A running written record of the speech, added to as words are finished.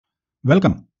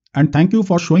Welcome, and thank you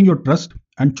for showing your trust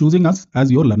and choosing us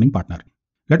as your learning partner.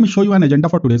 Let me show you an agenda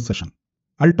for today's session.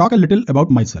 I'll talk a little about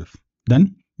myself.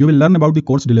 Then you will learn about the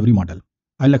course delivery model.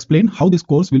 I'll explain how this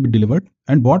course will be delivered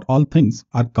and what all things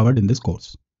are covered in this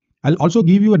course. I'll also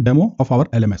give you a demo of our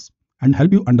LMS and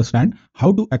help you understand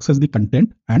how to access the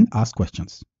content and ask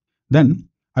questions. Then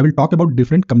I will talk about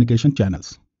different communication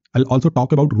channels. I'll also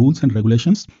talk about rules and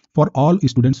regulations for all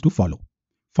students to follow.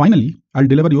 Finally, I'll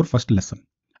deliver your first lesson.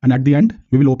 And at the end,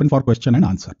 we will open for question and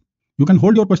answer. You can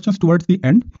hold your questions towards the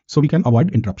end so we can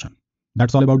avoid interruption.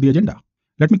 That's all about the agenda.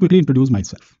 Let me quickly introduce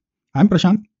myself. I'm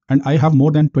Prashant and I have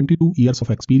more than 22 years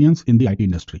of experience in the IT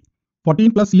industry.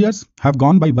 14 plus years have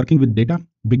gone by working with data,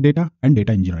 big data and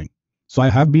data engineering. So I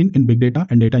have been in big data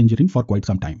and data engineering for quite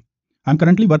some time. I'm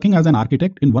currently working as an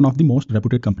architect in one of the most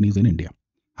reputed companies in India.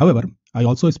 However, I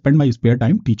also spend my spare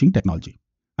time teaching technology.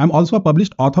 I'm also a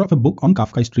published author of a book on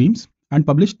Kafka streams and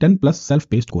published 10 plus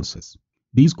self-paced courses.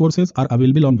 These courses are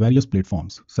available on various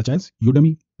platforms such as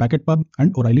Udemy, Packetpub,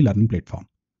 and O'Reilly Learning Platform.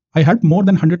 I helped more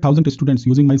than 100,000 students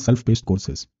using my self-paced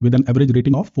courses with an average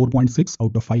rating of 4.6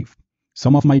 out of 5.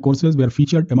 Some of my courses were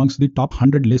featured amongst the top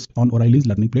 100 list on O'Reilly's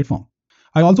Learning Platform.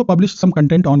 I also published some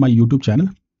content on my YouTube channel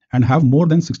and have more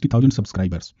than 60,000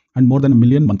 subscribers and more than a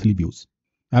million monthly views.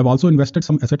 I have also invested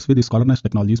some assets with Scholars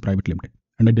Technologies Private Limited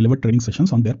and I delivered training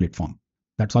sessions on their platform.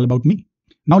 That's all about me.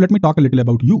 Now let me talk a little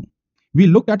about you. We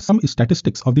looked at some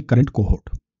statistics of the current cohort.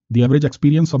 The average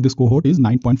experience of this cohort is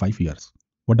 9.5 years.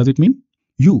 What does it mean?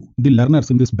 You, the learners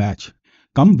in this batch,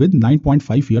 come with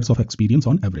 9.5 years of experience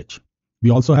on average. We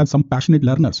also have some passionate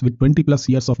learners with 20 plus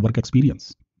years of work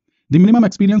experience. The minimum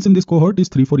experience in this cohort is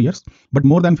 3-4 years, but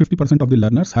more than 50% of the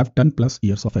learners have 10 plus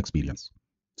years of experience.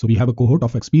 So we have a cohort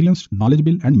of experienced,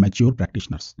 knowledgeable and mature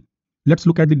practitioners. Let's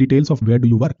look at the details of where do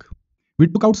you work. We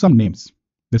took out some names.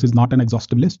 This is not an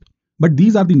exhaustive list, but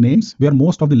these are the names where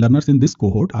most of the learners in this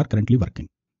cohort are currently working.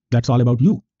 That's all about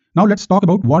you. Now let's talk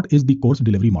about what is the course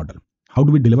delivery model. How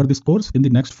do we deliver this course in the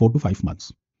next 4 to 5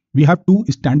 months? We have two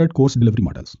standard course delivery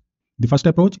models. The first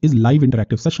approach is live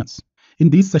interactive sessions. In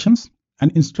these sessions,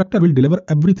 an instructor will deliver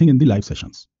everything in the live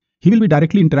sessions. He will be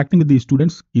directly interacting with the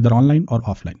students either online or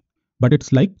offline, but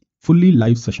it's like fully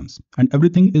live sessions and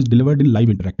everything is delivered in live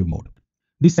interactive mode.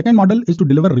 The second model is to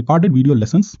deliver recorded video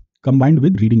lessons combined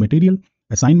with reading material,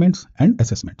 assignments, and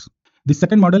assessments. The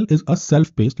second model is a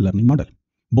self-paced learning model.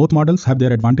 Both models have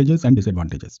their advantages and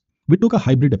disadvantages. We took a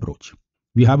hybrid approach.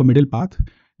 We have a middle path,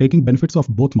 taking benefits of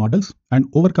both models and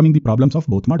overcoming the problems of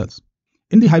both models.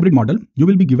 In the hybrid model, you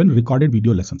will be given recorded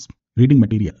video lessons, reading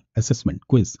material, assessment,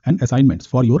 quiz, and assignments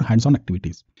for your hands-on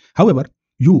activities. However,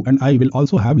 you and I will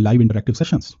also have live interactive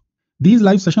sessions. These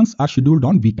live sessions are scheduled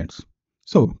on weekends.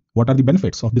 So, what are the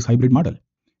benefits of this hybrid model?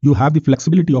 You have the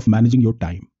flexibility of managing your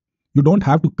time. You don't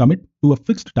have to commit to a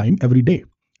fixed time every day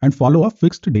and follow a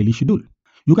fixed daily schedule.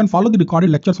 You can follow the recorded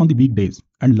lectures on the weekdays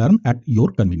and learn at your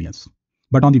convenience.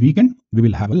 But on the weekend, we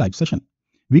will have a live session.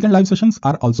 Weekend live sessions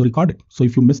are also recorded, so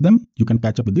if you miss them, you can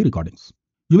catch up with the recordings.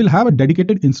 You will have a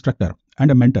dedicated instructor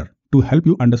and a mentor to help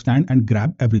you understand and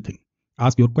grab everything,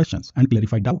 ask your questions and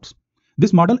clarify doubts.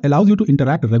 This model allows you to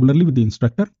interact regularly with the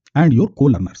instructor and your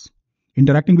co-learners.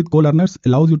 Interacting with co-learners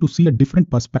allows you to see a different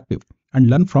perspective and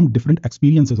learn from different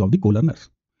experiences of the co-learners.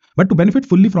 But to benefit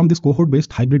fully from this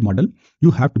cohort-based hybrid model, you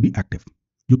have to be active.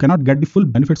 You cannot get the full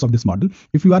benefits of this model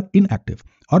if you are inactive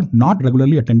or not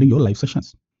regularly attending your live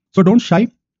sessions. So don't shy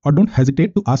or don't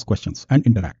hesitate to ask questions and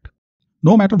interact.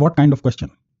 No matter what kind of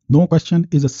question. No question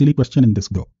is a silly question in this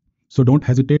group. So don't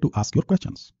hesitate to ask your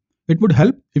questions. It would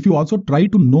help if you also try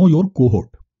to know your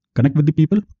cohort. Connect with the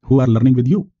people who are learning with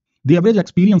you. The average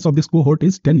experience of this cohort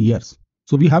is 10 years.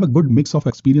 So we have a good mix of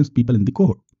experienced people in the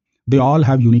cohort. They all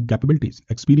have unique capabilities,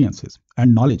 experiences,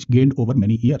 and knowledge gained over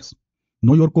many years.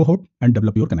 Know your cohort and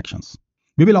develop your connections.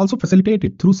 We will also facilitate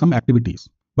it through some activities,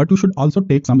 but you should also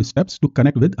take some steps to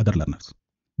connect with other learners.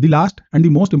 The last and the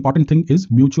most important thing is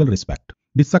mutual respect.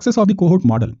 The success of the cohort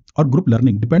model or group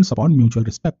learning depends upon mutual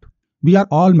respect. We are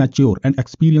all mature and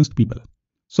experienced people.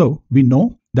 So we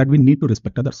know that we need to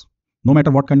respect others. No matter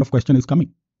what kind of question is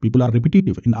coming. People are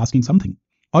repetitive in asking something,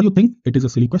 or you think it is a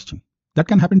silly question. That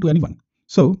can happen to anyone.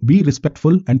 So be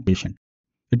respectful and patient.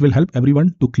 It will help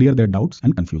everyone to clear their doubts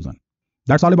and confusion.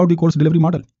 That's all about the course delivery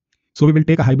model. So we will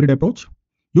take a hybrid approach.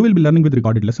 You will be learning with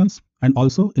recorded lessons and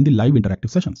also in the live interactive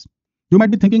sessions. You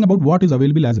might be thinking about what is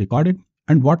available as recorded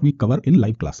and what we cover in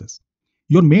live classes.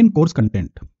 Your main course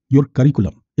content, your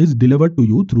curriculum, is delivered to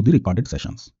you through the recorded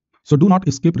sessions. So do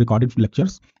not skip recorded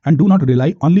lectures and do not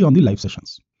rely only on the live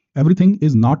sessions. Everything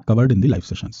is not covered in the live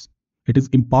sessions. It is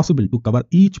impossible to cover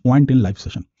each point in live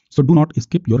session. So do not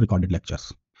skip your recorded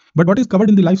lectures. But what is covered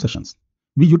in the live sessions?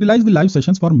 We utilize the live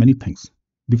sessions for many things.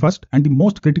 The first and the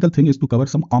most critical thing is to cover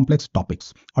some complex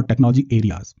topics or technology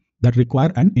areas that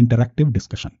require an interactive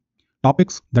discussion.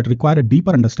 Topics that require a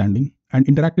deeper understanding and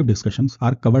interactive discussions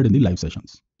are covered in the live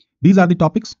sessions. These are the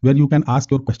topics where you can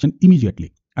ask your question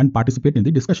immediately and participate in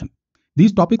the discussion.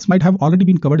 These topics might have already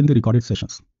been covered in the recorded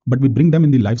sessions, but we bring them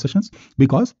in the live sessions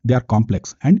because they are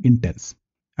complex and intense.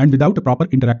 And without a proper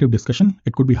interactive discussion,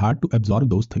 it could be hard to absorb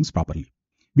those things properly.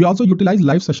 We also utilize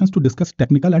live sessions to discuss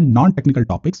technical and non-technical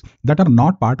topics that are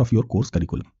not part of your course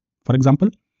curriculum. For example,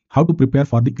 how to prepare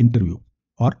for the interview,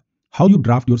 or how you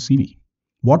draft your CV,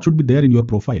 what should be there in your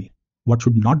profile, what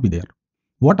should not be there,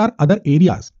 what are other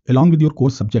areas along with your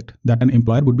course subject that an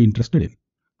employer would be interested in,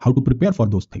 how to prepare for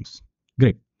those things.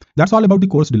 Great. That's all about the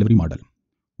course delivery model.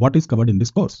 What is covered in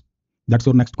this course? That's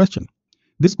your next question.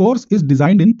 This course is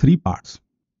designed in 3 parts.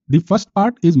 The first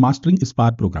part is mastering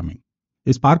Spark programming.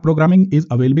 Spark programming is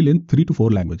available in 3 to 4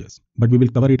 languages, but we will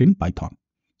cover it in Python.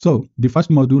 So the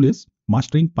first module is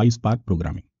mastering PySpark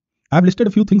programming. I have listed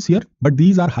a few things here, but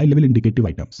these are high-level indicative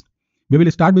items. We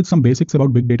will start with some basics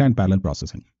about big data and parallel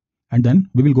processing. And then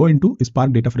we will go into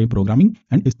Spark data frame programming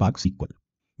and Spark SQL.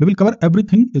 We will cover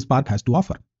everything Spark has to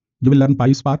offer. You will learn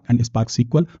PySpark and Spark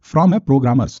SQL from a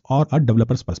programmer's or a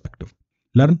developer's perspective.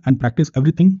 Learn and practice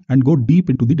everything and go deep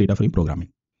into the data frame programming.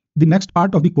 The next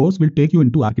part of the course will take you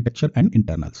into architecture and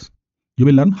internals. You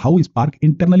will learn how Spark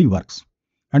internally works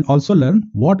and also learn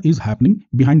what is happening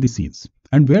behind the scenes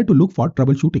and where to look for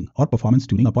troubleshooting or performance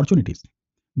tuning opportunities.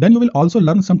 Then you will also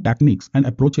learn some techniques and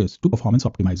approaches to performance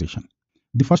optimization.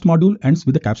 The first module ends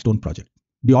with the capstone project.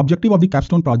 The objective of the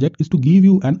capstone project is to give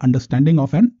you an understanding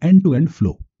of an end-to-end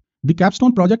flow. The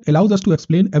capstone project allows us to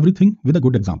explain everything with a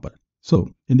good example.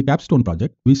 So in the capstone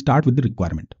project, we start with the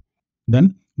requirement.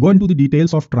 Then go into the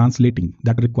details of translating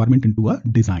that requirement into a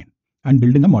design and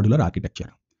building a modular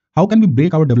architecture. How can we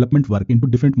break our development work into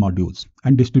different modules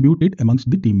and distribute it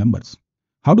amongst the team members?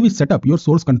 How do we set up your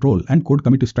source control and code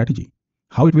commit strategy?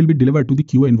 How it will be delivered to the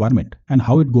QA environment and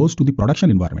how it goes to the production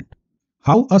environment?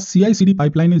 How a CI/CD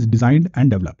pipeline is designed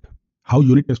and developed? How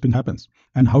unit testing happens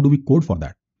and how do we code for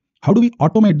that? How do we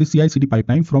automate the CI/CD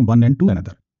pipeline from one end to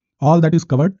another? All that is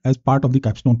covered as part of the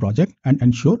capstone project and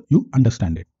ensure you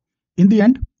understand it. In the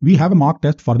end, we have a mock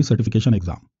test for the certification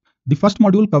exam. The first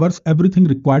module covers everything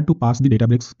required to pass the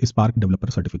Databricks Spark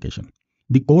Developer certification.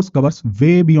 The course covers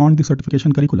way beyond the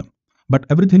certification curriculum, but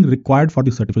everything required for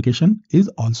the certification is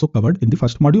also covered in the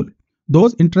first module.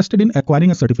 Those interested in acquiring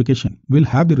a certification will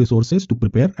have the resources to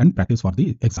prepare and practice for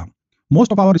the exam.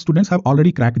 Most of our students have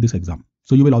already cracked this exam,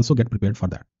 so you will also get prepared for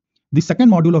that. The second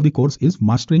module of the course is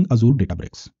Mastering Azure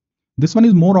Databricks. This one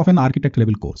is more of an architect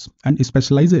level course and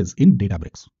specializes in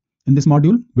Databricks. In this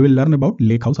module, we will learn about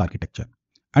lakehouse architecture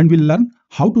and we'll learn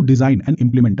how to design and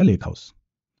implement a lakehouse.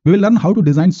 We will learn how to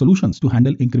design solutions to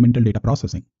handle incremental data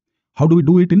processing. How do we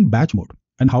do it in batch mode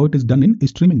and how it is done in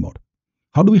streaming mode?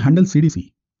 How do we handle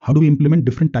CDC? How do we implement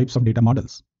different types of data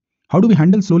models? How do we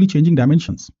handle slowly changing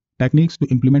dimensions? Techniques to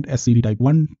implement SCD type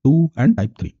 1, 2 and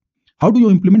type 3. How do you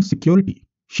implement security,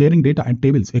 sharing data and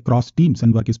tables across teams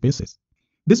and workspaces?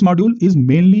 This module is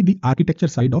mainly the architecture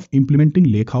side of implementing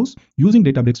Lakehouse using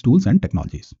Databricks tools and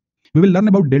technologies. We will learn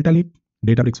about Delta Lake,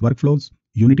 Databricks workflows,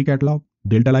 Unity Catalog,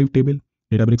 Delta Live Table,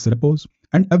 Databricks repos,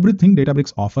 and everything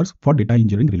Databricks offers for data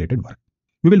engineering related work.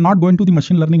 We will not go into the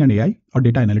machine learning and AI or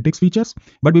data analytics features,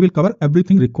 but we will cover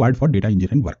everything required for data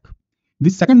engineering work.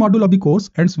 The second module of the course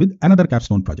ends with another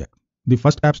capstone project. The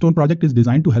first capstone project is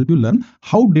designed to help you learn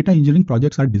how data engineering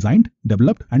projects are designed,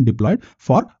 developed, and deployed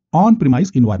for on-premise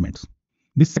environments.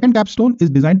 The second capstone is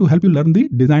designed to help you learn the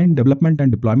design, development,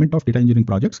 and deployment of data engineering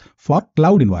projects for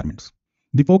cloud environments.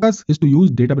 The focus is to use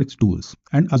Databricks tools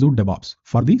and Azure DevOps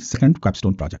for the second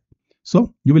capstone project.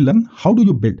 So you will learn how do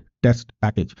you build, test,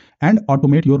 package, and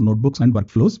automate your notebooks and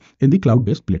workflows in the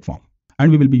cloud-based platform. And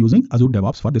we will be using Azure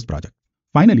DevOps for this project.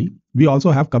 Finally, we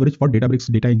also have coverage for Databricks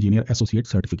Data Engineer Associate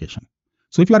certification.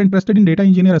 So if you are interested in Data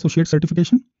Engineer Associate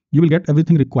certification, you will get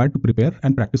everything required to prepare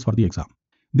and practice for the exam.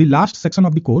 The last section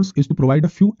of the course is to provide a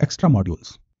few extra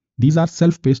modules. These are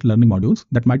self-paced learning modules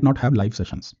that might not have live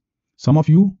sessions. Some of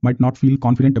you might not feel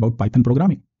confident about Python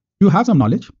programming. You have some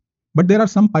knowledge, but there are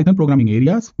some Python programming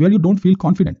areas where you don't feel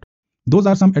confident. Those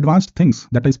are some advanced things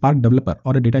that a Spark developer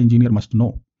or a data engineer must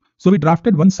know. So we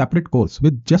drafted one separate course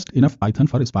with just enough Python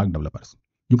for Spark developers.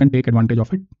 You can take advantage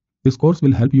of it. This course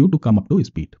will help you to come up to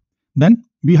speed. Then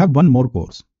we have one more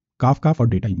course, Kafka for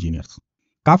data engineers.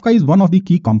 Kafka is one of the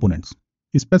key components,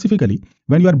 specifically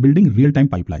when you are building real-time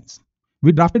pipelines.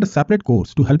 We drafted a separate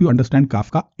course to help you understand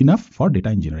Kafka enough for data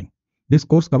engineering. This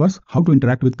course covers how to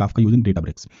interact with Kafka using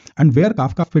Databricks and where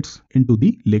Kafka fits into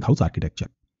the Lakehouse architecture.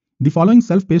 The following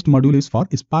self-paced module is for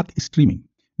Spark streaming.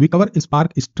 We cover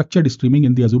Spark structured streaming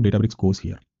in the Azure Databricks course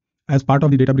here. As part of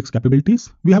the Databricks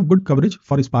capabilities, we have good coverage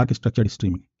for Spark structured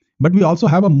streaming. But we also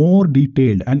have a more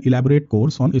detailed and elaborate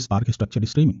course on Spark structured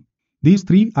streaming. These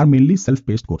three are mainly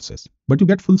self-paced courses, but you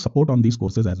get full support on these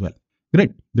courses as well.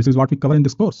 Great, this is what we cover in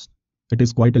this course. It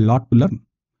is quite a lot to learn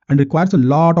and requires a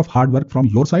lot of hard work from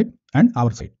your side and our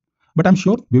side. But I'm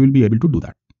sure we will be able to do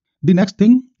that. The next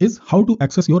thing is how to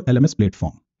access your LMS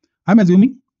platform. I'm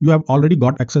assuming you have already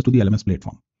got access to the LMS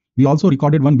platform. We also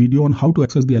recorded one video on how to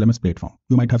access the LMS platform.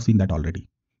 You might have seen that already.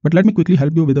 But let me quickly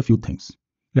help you with a few things.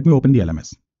 Let me open the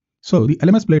LMS. So the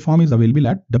LMS platform is available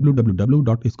at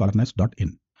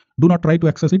www.scholernest.in. Do not try to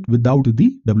access it without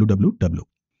the www.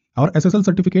 Our SSL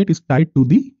certificate is tied to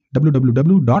the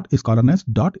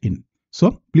www.scholernest.in.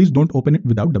 So please don't open it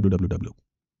without www.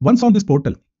 Once on this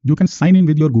portal, you can sign in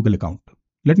with your Google account.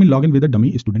 Let me log in with a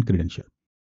dummy student credential.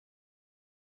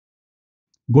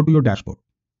 Go to your dashboard,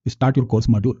 start your course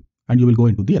module, and you will go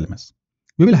into the LMS.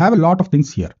 We will have a lot of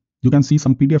things here. You can see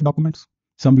some PDF documents,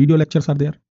 some video lectures are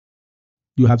there.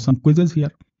 You have some quizzes here.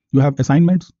 You have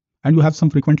assignments, and you have some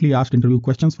frequently asked interview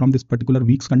questions from this particular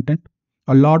week's content.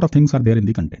 A lot of things are there in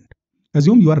the content.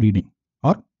 Assume you are reading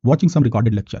or watching some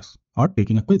recorded lectures or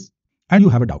taking a quiz and you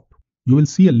have a doubt. You will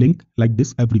see a link like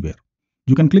this everywhere.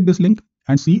 You can click this link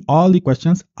and see all the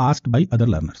questions asked by other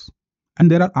learners. And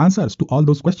there are answers to all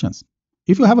those questions.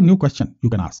 If you have a new question,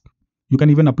 you can ask. You can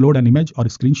even upload an image or a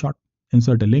screenshot,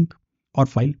 insert a link or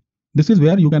file. This is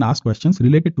where you can ask questions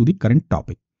related to the current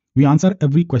topic. We answer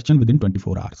every question within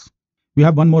 24 hours. We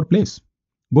have one more place.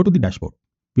 Go to the dashboard.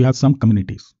 We have some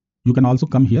communities. You can also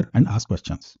come here and ask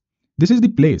questions. This is the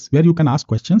place where you can ask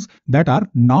questions that are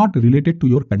not related to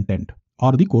your content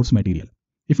or the course material.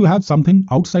 If you have something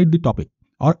outside the topic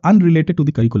or unrelated to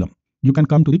the curriculum, you can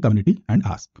come to the community and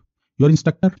ask. Your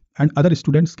instructor and other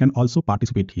students can also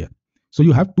participate here. So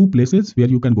you have two places where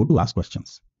you can go to ask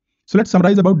questions. So let's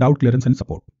summarize about doubt clearance and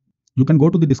support. You can go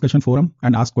to the discussion forum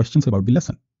and ask questions about the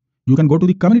lesson. You can go to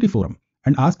the community forum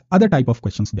and ask other type of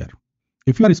questions there.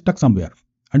 If you are stuck somewhere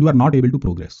and you are not able to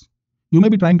progress, you may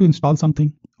be trying to install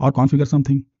something or configure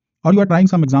something, or you are trying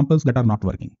some examples that are not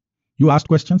working. You asked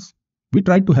questions. We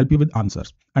tried to help you with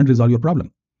answers and resolve your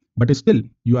problem. But still,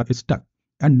 you are stuck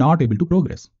and not able to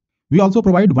progress. We also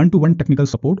provide one-to-one technical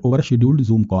support over a scheduled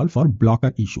Zoom call for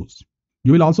blocker issues.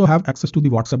 You will also have access to the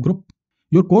WhatsApp group.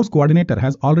 Your course coordinator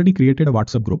has already created a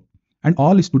WhatsApp group and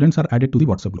all students are added to the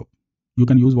WhatsApp group. You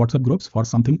can use WhatsApp groups for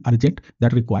something urgent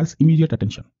that requires immediate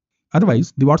attention.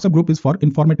 Otherwise, the WhatsApp group is for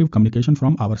informative communication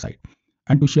from our side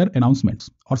and to share announcements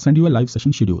or send you a live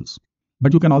session schedules.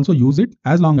 But you can also use it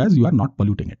as long as you are not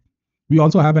polluting it. We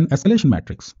also have an escalation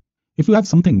matrix. If you have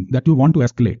something that you want to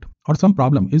escalate or some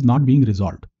problem is not being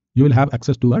resolved, you will have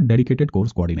access to a dedicated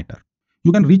course coordinator.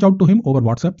 You can reach out to him over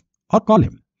WhatsApp or call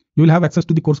him. You will have access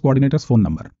to the course coordinator's phone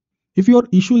number. If your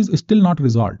issue is still not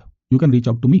resolved, you can reach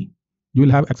out to me. You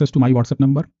will have access to my WhatsApp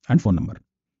number and phone number.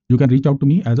 You can reach out to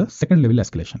me as a second level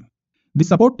escalation. The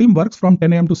support team works from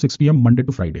 10 a.m. to 6 p.m. Monday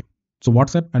to Friday. So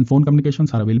WhatsApp and phone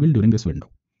communications are available during this window.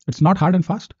 It's not hard and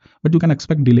fast, but you can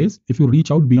expect delays if you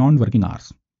reach out beyond working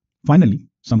hours. Finally,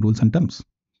 some rules and terms.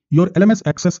 Your LMS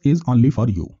access is only for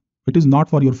you. It is not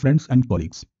for your friends and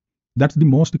colleagues. That's the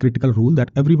most critical rule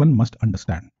that everyone must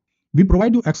understand. We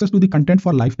provide you access to the content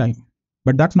for lifetime,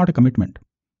 but that's not a commitment.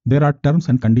 There are terms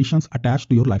and conditions attached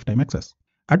to your lifetime access.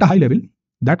 At a high level,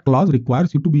 that clause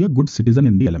requires you to be a good citizen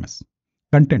in the LMS.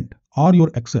 Content or your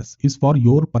access is for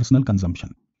your personal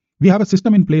consumption. We have a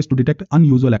system in place to detect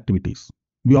unusual activities.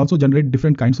 We also generate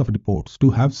different kinds of reports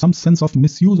to have some sense of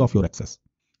misuse of your access.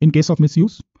 In case of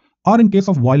misuse or in case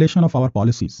of violation of our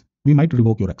policies, we might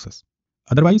revoke your access.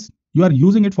 Otherwise, you are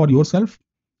using it for yourself.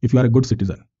 If you are a good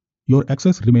citizen, your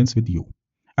access remains with you.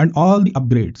 And all the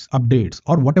upgrades, updates,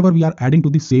 or whatever we are adding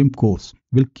to the same course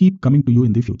will keep coming to you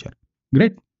in the future.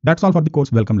 Great. That's all for the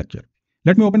course welcome lecture.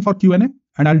 Let me open for Q&A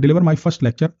and I'll deliver my first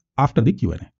lecture after the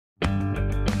Q&A.